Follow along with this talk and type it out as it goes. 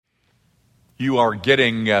You are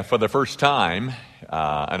getting, for the first time,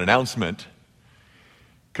 an announcement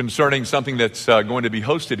concerning something that's going to be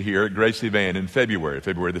hosted here at Gracie Van in February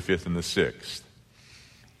the 5th and the 6th.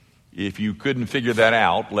 If you couldn't figure that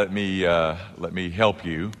out, let me help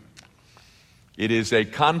you. It is a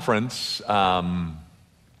conference over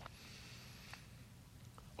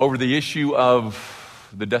the issue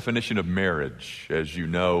of the definition of marriage. As you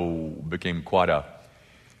know, became quite a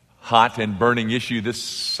hot and burning issue this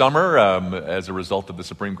summer as a result of the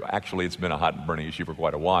Supreme Court. Actually, it's been a hot and burning issue for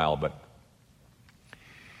quite a while, but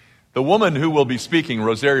the woman who will be speaking,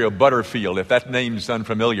 Rosaria Butterfield, if that name's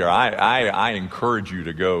unfamiliar, I encourage you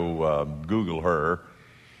to go Google her.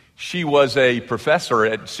 She was a professor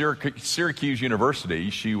at Syracuse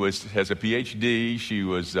University. She has a PhD. She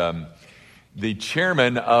was the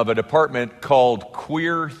chairman of a department called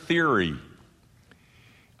Queer Theory.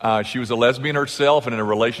 She was a lesbian herself and in a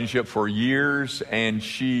relationship for years, and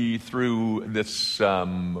she, through this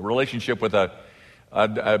relationship with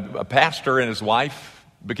a pastor and his wife,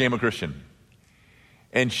 became a Christian.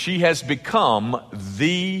 And she has become at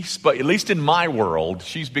least in my world,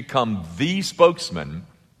 she's become the spokesman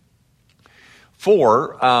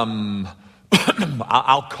for, I'll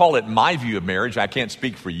call it my view of marriage. I can't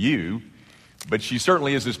speak for you, but she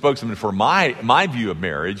certainly is the spokesman for my view of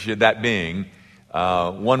marriage, that being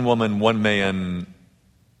one woman, one man,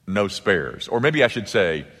 no spares. Or maybe I should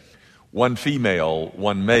say, one female,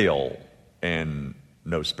 one male, and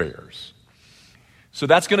no spares. So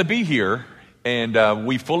that's going to be here, and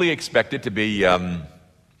we fully expect it to be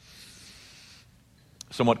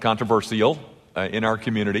somewhat controversial in our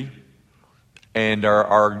community, and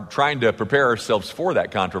are trying to prepare ourselves for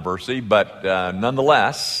that controversy, but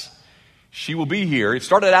nonetheless, she will be here. It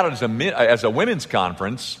started out as a women's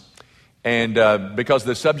conference, and because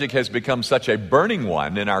the subject has become such a burning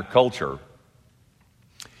one in our culture,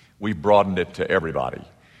 we've broadened it to everybody.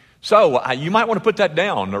 So you might want to put that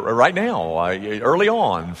down right now, early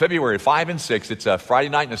on, February 5 and 6. It's a Friday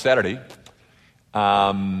night and a Saturday.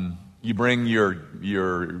 You bring your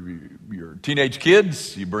teenage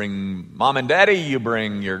kids, you bring mom and daddy, you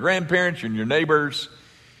bring your grandparents and your neighbors.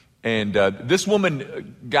 And this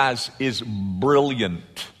woman, guys, is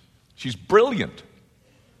brilliant. She's brilliant.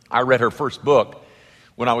 I read her first book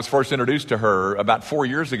when I was first introduced to her about 4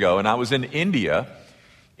 years ago, and I was in India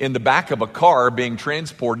in the back of a car being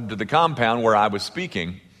transported to the compound where I was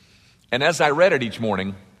speaking. And as I read it each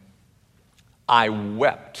morning, I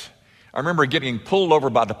wept. I remember getting pulled over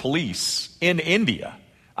by the police in India.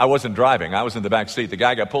 I wasn't driving. I was in the back seat. The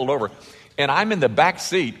guy got pulled over. And I'm in the back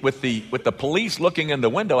seat with the police looking in the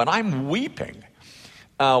window, and I'm weeping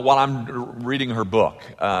while I'm reading her book,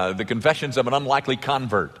 The Confessions of an Unlikely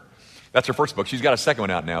Convert. That's her first book. She's got a second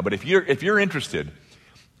one out now. But if you're interested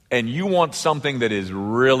and you want something that is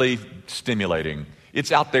really stimulating,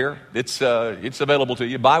 it's out there. It's available to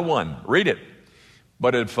you. Buy one. Read it.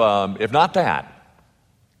 But if not that,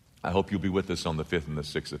 I hope you'll be with us on the 5th and the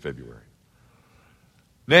 6th of February.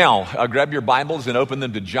 Now, grab your Bibles and open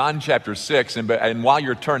them to John chapter 6. And while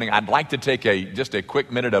you're turning, I'd like to take just a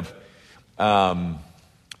quick minute of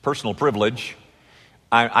personal privilege.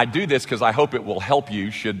 I do this because I hope it will help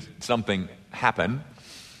you should something happen.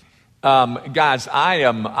 Guys, I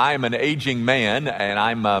am an aging man, and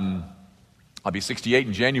I'll be 68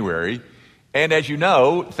 in January. And as you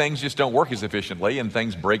know, things just don't work as efficiently, and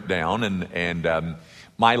things break down. And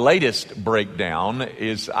my latest breakdown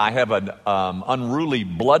is I have an unruly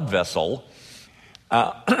blood vessel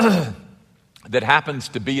that happens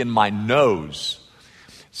to be in my nose.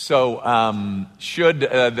 So should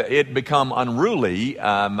it become unruly,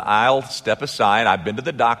 I'll step aside. I've been to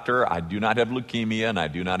the doctor. I do not have leukemia, and I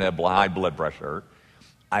do not have high blood pressure.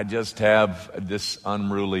 I just have this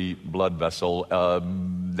unruly blood vessel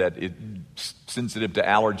that is sensitive to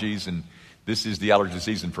allergies, and this is the allergy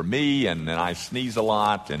season for me, and I sneeze a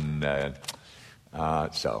lot, and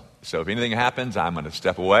so if anything happens, I'm going to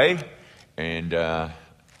step away and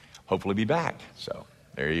hopefully be back. So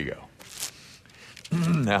there you go.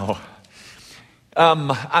 Now, I'm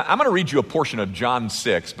going to read you a portion of John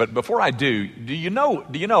 6, but before I do you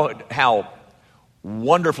know how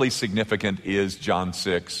wonderfully significant is John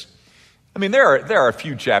 6? I mean, there are a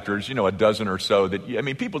few chapters, a dozen or so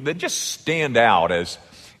people that just stand out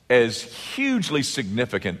as hugely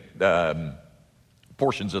significant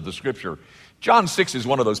portions of the Scripture. John 6 is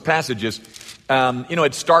one of those passages.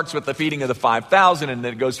 It starts with the feeding of the 5,000, and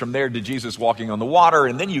then it goes from there to Jesus walking on the water,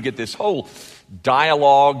 and then you get this whole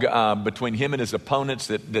dialogue between him and his opponents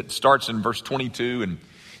that starts in verse 22,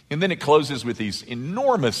 and then it closes with these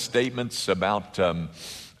enormous statements about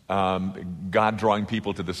God drawing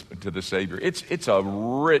people to the Savior. It's a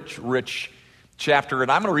rich chapter,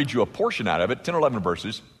 and I'm going to read you a portion out of it, 10 or 11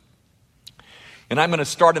 verses. And I'm going to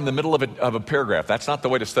start in the middle of a paragraph. That's not the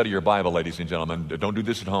way to study your Bible, ladies and gentlemen. Don't do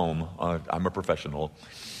this at home. I'm a professional.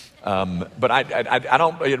 But I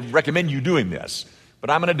don't recommend you doing this. But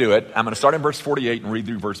I'm going to do it. I'm going to start in verse 48 and read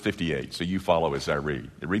through verse 58. So you follow as I read.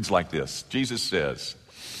 It reads like this. Jesus says,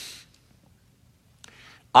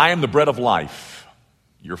 I am the bread of life.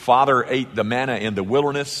 Your father ate the manna in the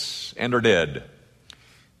wilderness and are dead.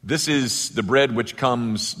 This is the bread which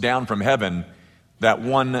comes down from heaven, that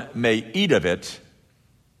one may eat of it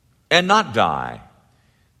and not die.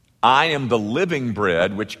 I am the living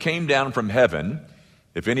bread which came down from heaven.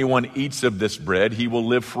 If anyone eats of this bread, he will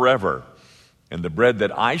live forever. And the bread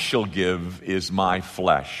that I shall give is my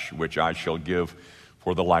flesh, which I shall give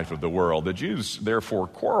for the life of the world. The Jews therefore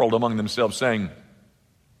quarreled among themselves, saying,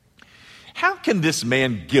 how can this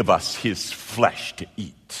man give us his flesh to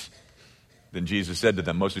eat? Then Jesus said to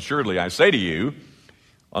them, most assuredly I say to you,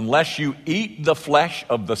 unless you eat the flesh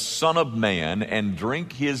of the Son of Man and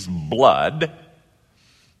drink his blood,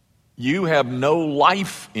 you have no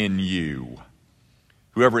life in you.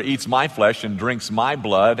 Whoever eats my flesh and drinks my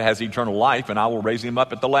blood has eternal life, and I will raise him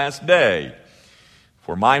up at the last day.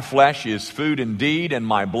 For my flesh is food indeed, and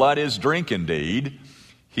my blood is drink indeed.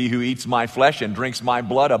 He who eats my flesh and drinks my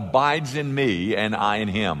blood abides in me, and I in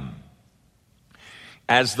him.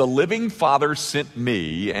 As the living Father sent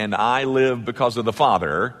me, and I live because of the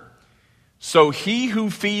Father, so he who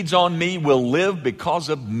feeds on me will live because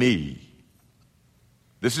of me.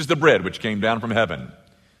 This is the bread which came down from heaven.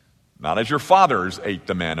 Not as your fathers ate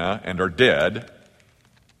the manna and are dead.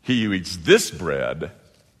 He who eats this bread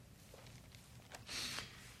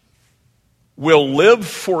will live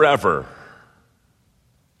forever.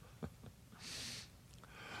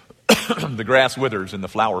 The grass withers and the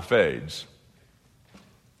flower fades.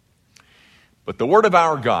 But the word of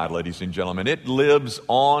our God, ladies and gentlemen, it lives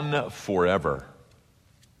on forever.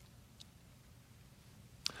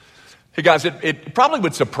 Hey guys, it probably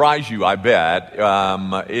would surprise you, I bet,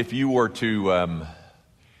 if you were to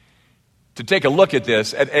take a look at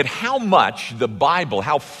this, at how much the Bible,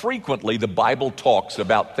 how frequently the Bible talks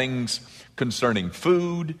about things concerning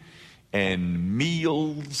food and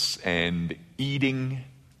meals and eating.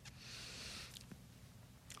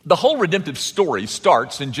 The whole redemptive story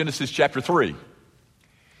starts in Genesis chapter 3.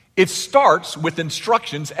 It starts with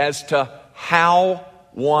instructions as to how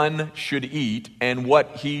one should eat and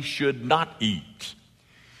what he should not eat.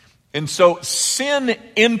 And so sin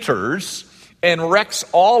enters and wrecks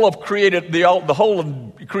all of the whole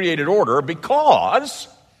of created order because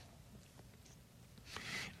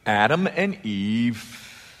Adam and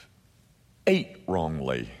Eve ate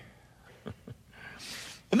wrongly.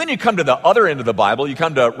 And then you come to the other end of the Bible, you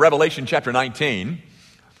come to Revelation chapter 19,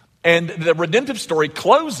 and the redemptive story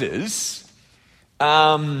closes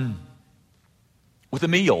with a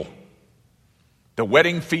meal, the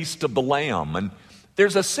wedding feast of the Lamb. And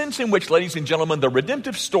there's a sense in which, ladies and gentlemen, the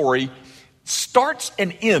redemptive story starts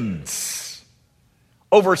and ends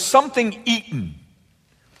over something eaten,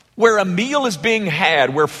 where a meal is being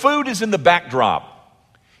had, where food is in the backdrop.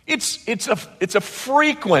 It's a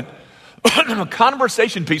frequent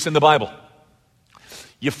conversation piece in the Bible.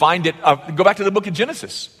 You find it, go back to the book of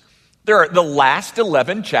Genesis. The last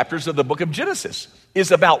 11 chapters of the book of Genesis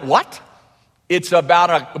is about what? It's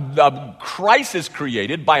about a crisis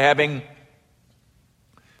created by having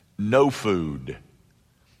no food.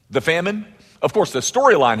 The famine. Of course, the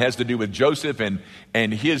storyline has to do with Joseph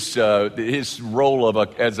and his role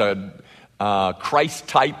as a Christ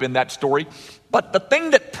type in that story. But the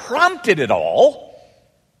thing that prompted it all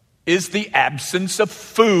is the absence of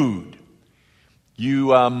food. You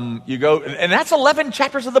go, and that's 11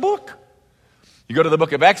 chapters of the book. You go to the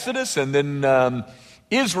book of Exodus, and then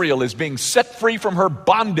Israel is being set free from her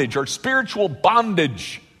bondage, her spiritual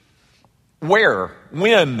bondage. Where?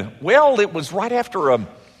 When? Well, it was right after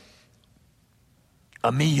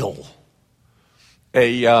a meal,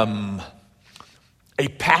 a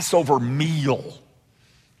Passover meal.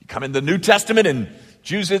 You come in the New Testament, and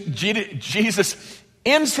Jesus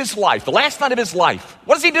ends his life, the last night of his life.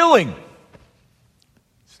 What is he doing?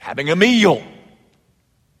 He's having a meal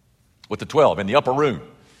with the 12 in the upper room.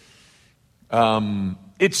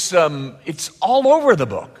 It's all over the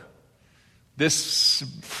book. This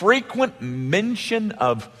frequent mention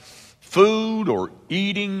of food or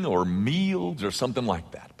eating or meals or something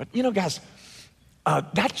like that. But you know, guys,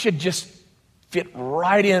 that should just fit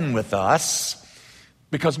right in with us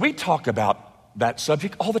because we talk about that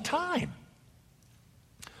subject all the time.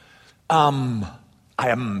 I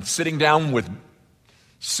am sitting down with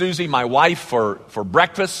Susie, my wife, for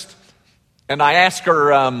breakfast, and I ask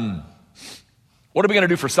her, What are we going to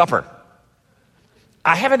do for supper?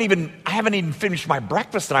 I haven't even finished my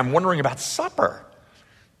breakfast and I'm wondering about supper.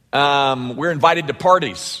 We're invited to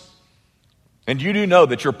parties. And you do know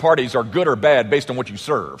that your parties are good or bad based on what you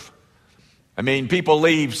serve. I mean, people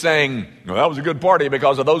leave saying, well, that was a good party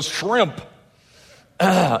because of those shrimp.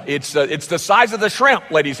 It's the size of the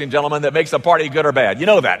shrimp, ladies and gentlemen, that makes a party good or bad. You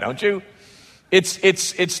know that, don't you? It's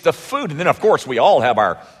the food. And then, of course, we all have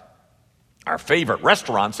our favorite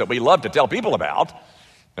restaurants that we love to tell people about.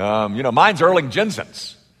 Mine's Erling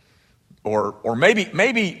Jensen's. Or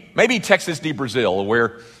maybe Texas de Brazil,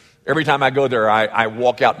 where every time I go there, I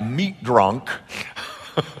walk out meat drunk.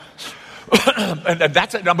 And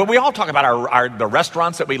that's it. But we all talk about the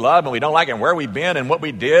restaurants that we love and we don't like and where we've been and what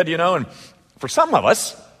we did, And for some of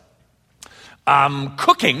us,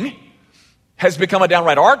 cooking has become a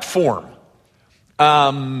downright art form.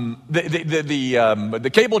 The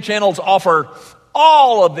cable channels offer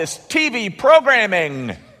all of this TV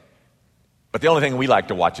programming, but the only thing we like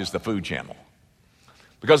to watch is the Food Channel,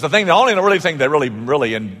 because the only thing that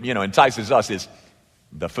really entices us is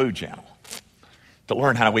the Food Channel, to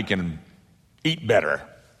learn how we can eat better.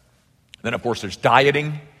 Then of course there's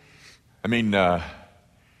dieting. I mean,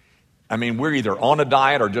 we're either on a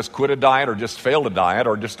diet or just quit a diet or just failed a diet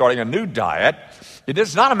or just starting a new diet. It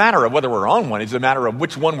is not a matter of whether we're on one. It's a matter of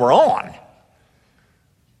which one we're on.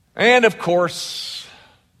 And of course,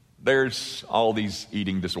 there's all these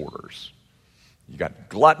eating disorders. You got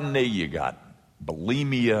gluttony, you got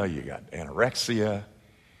bulimia, you got anorexia.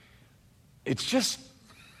 It's just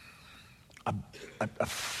a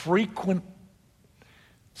frequent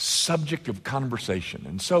subject of conversation.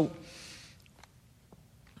 And so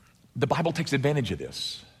the Bible takes advantage of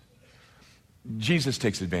this. Jesus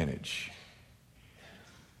takes advantage.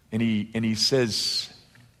 And he says,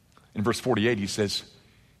 in verse 48, he says,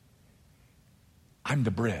 I'm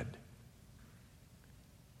the bread.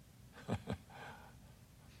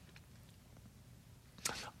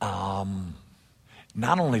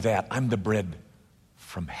 Not only that, I'm the bread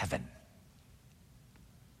from heaven.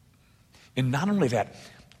 And not only that,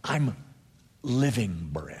 I'm living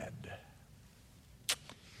bread.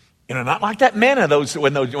 Not like that manna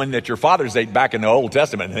when that your fathers ate back in the Old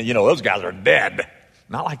Testament. Those guys are dead.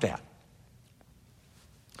 Not like that.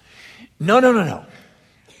 No.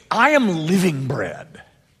 I am living bread.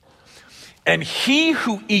 And he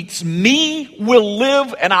who eats me will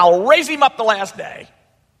live, and I'll raise him up the last day.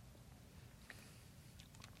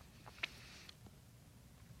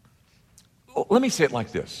 Let me say it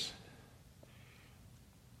like this.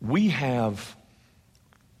 We have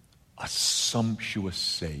a sumptuous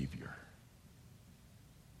Savior.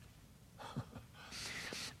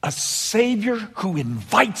 A Savior who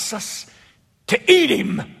invites us to eat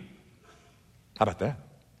him. How about that?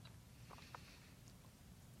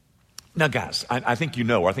 Now, guys, I think you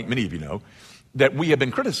know, or I think many of you know, that we have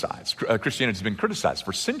been criticized. Christianity has been criticized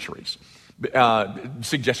for centuries,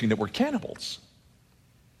 suggesting that we're cannibals.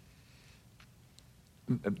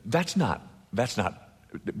 That's not,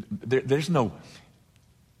 there's no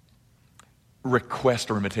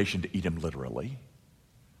request or invitation to eat him literally.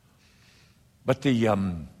 But the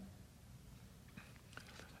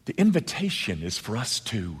invitation is for us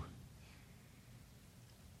to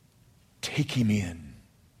take him in.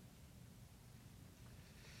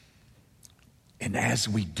 And as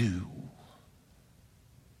we do,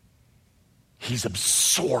 he's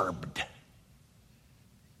absorbed.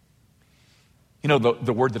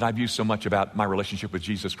 The word that I've used so much about my relationship with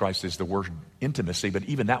Jesus Christ is the word intimacy, but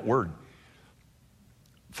even that word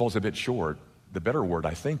falls a bit short. The better word,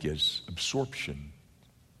 I think, is absorption.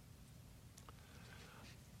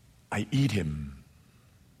 I eat him,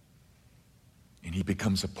 and he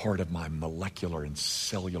becomes a part of my molecular and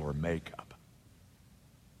cellular makeup.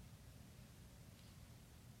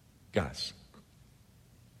 Guys,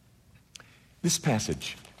 this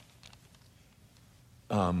passage,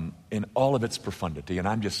 in all of its profundity, and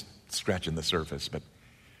I'm just scratching the surface, but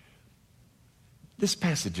this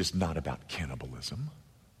passage is not about cannibalism.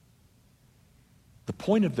 The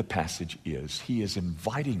point of the passage is he is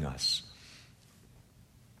inviting us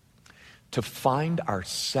to find our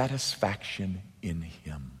satisfaction in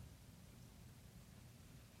him.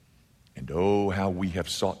 And oh, how we have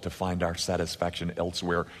sought to find our satisfaction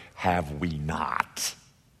elsewhere, have we not?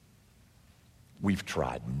 We've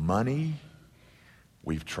tried money,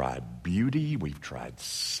 we've tried beauty, we've tried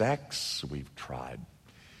sex, we've tried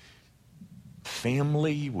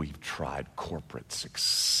family, we've tried corporate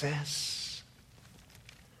success.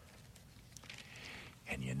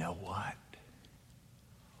 And you know what?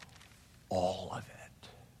 All of it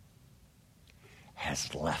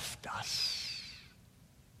has left us.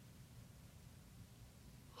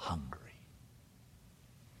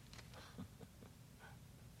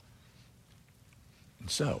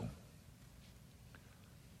 So,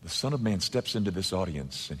 the Son of Man steps into this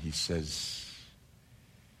audience and he says,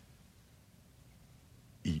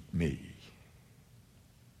 eat me.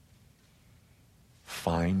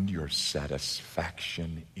 Find your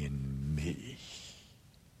satisfaction in me.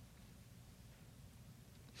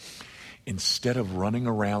 Instead of running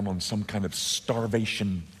around on some kind of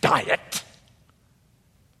starvation diet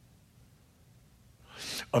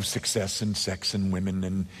of success and sex and women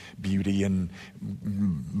and beauty and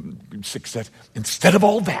success, instead of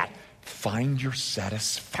all that, find your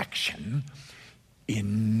satisfaction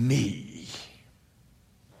in me.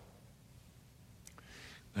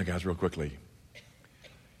 Now, guys, real quickly,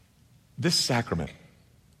 this sacrament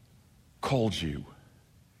calls you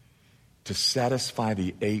to satisfy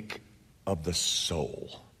the ache of the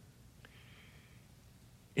soul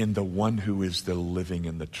in the one who is the living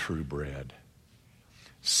and the true bread,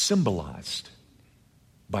 symbolized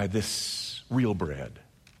by this real bread.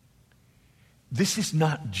 This is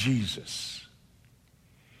not Jesus.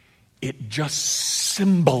 It just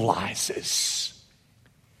symbolizes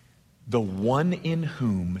the one in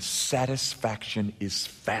whom satisfaction is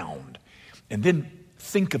found. And then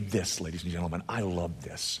think of this, ladies and gentlemen. I love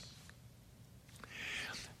this.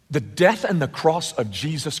 The death and the cross of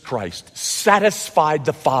Jesus Christ satisfied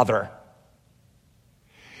the Father.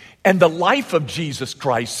 And the life of Jesus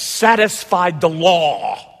Christ satisfied the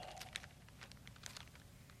law.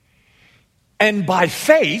 And by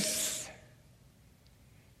faith,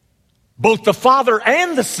 both the Father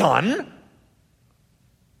and the Son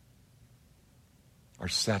are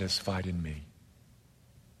satisfied in me.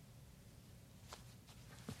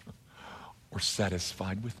 Or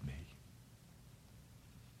satisfied with me.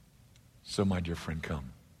 So, my dear friend,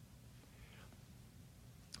 come.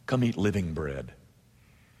 Come eat living bread.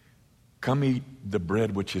 Come eat the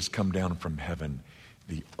bread which has come down from heaven,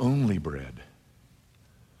 the only bread.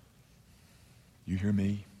 You hear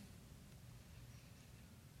me?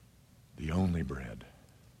 The only bread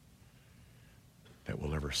that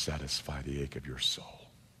will ever satisfy the ache of your soul.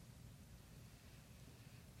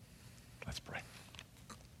 Let's pray.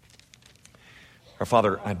 Our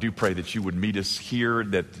Father, I do pray that you would meet us here,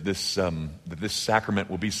 that this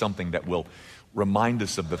sacrament will be something that will remind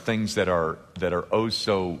us of the things that are oh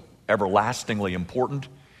so everlastingly important,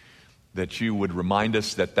 that you would remind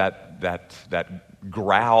us that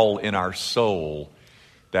growl in our soul,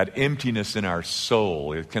 that emptiness in our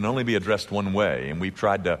soul, it can only be addressed one way, and we've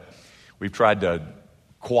tried to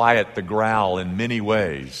quiet the growl in many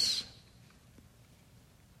ways.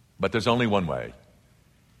 But there's only one way.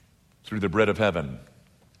 Through the bread of heaven,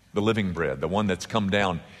 the living bread, the one that's come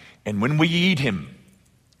down. And when we eat him,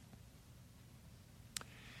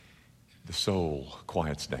 the soul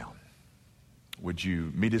quiets down. Would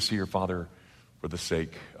you meet us here, Father, for the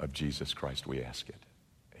sake of Jesus Christ, we ask it.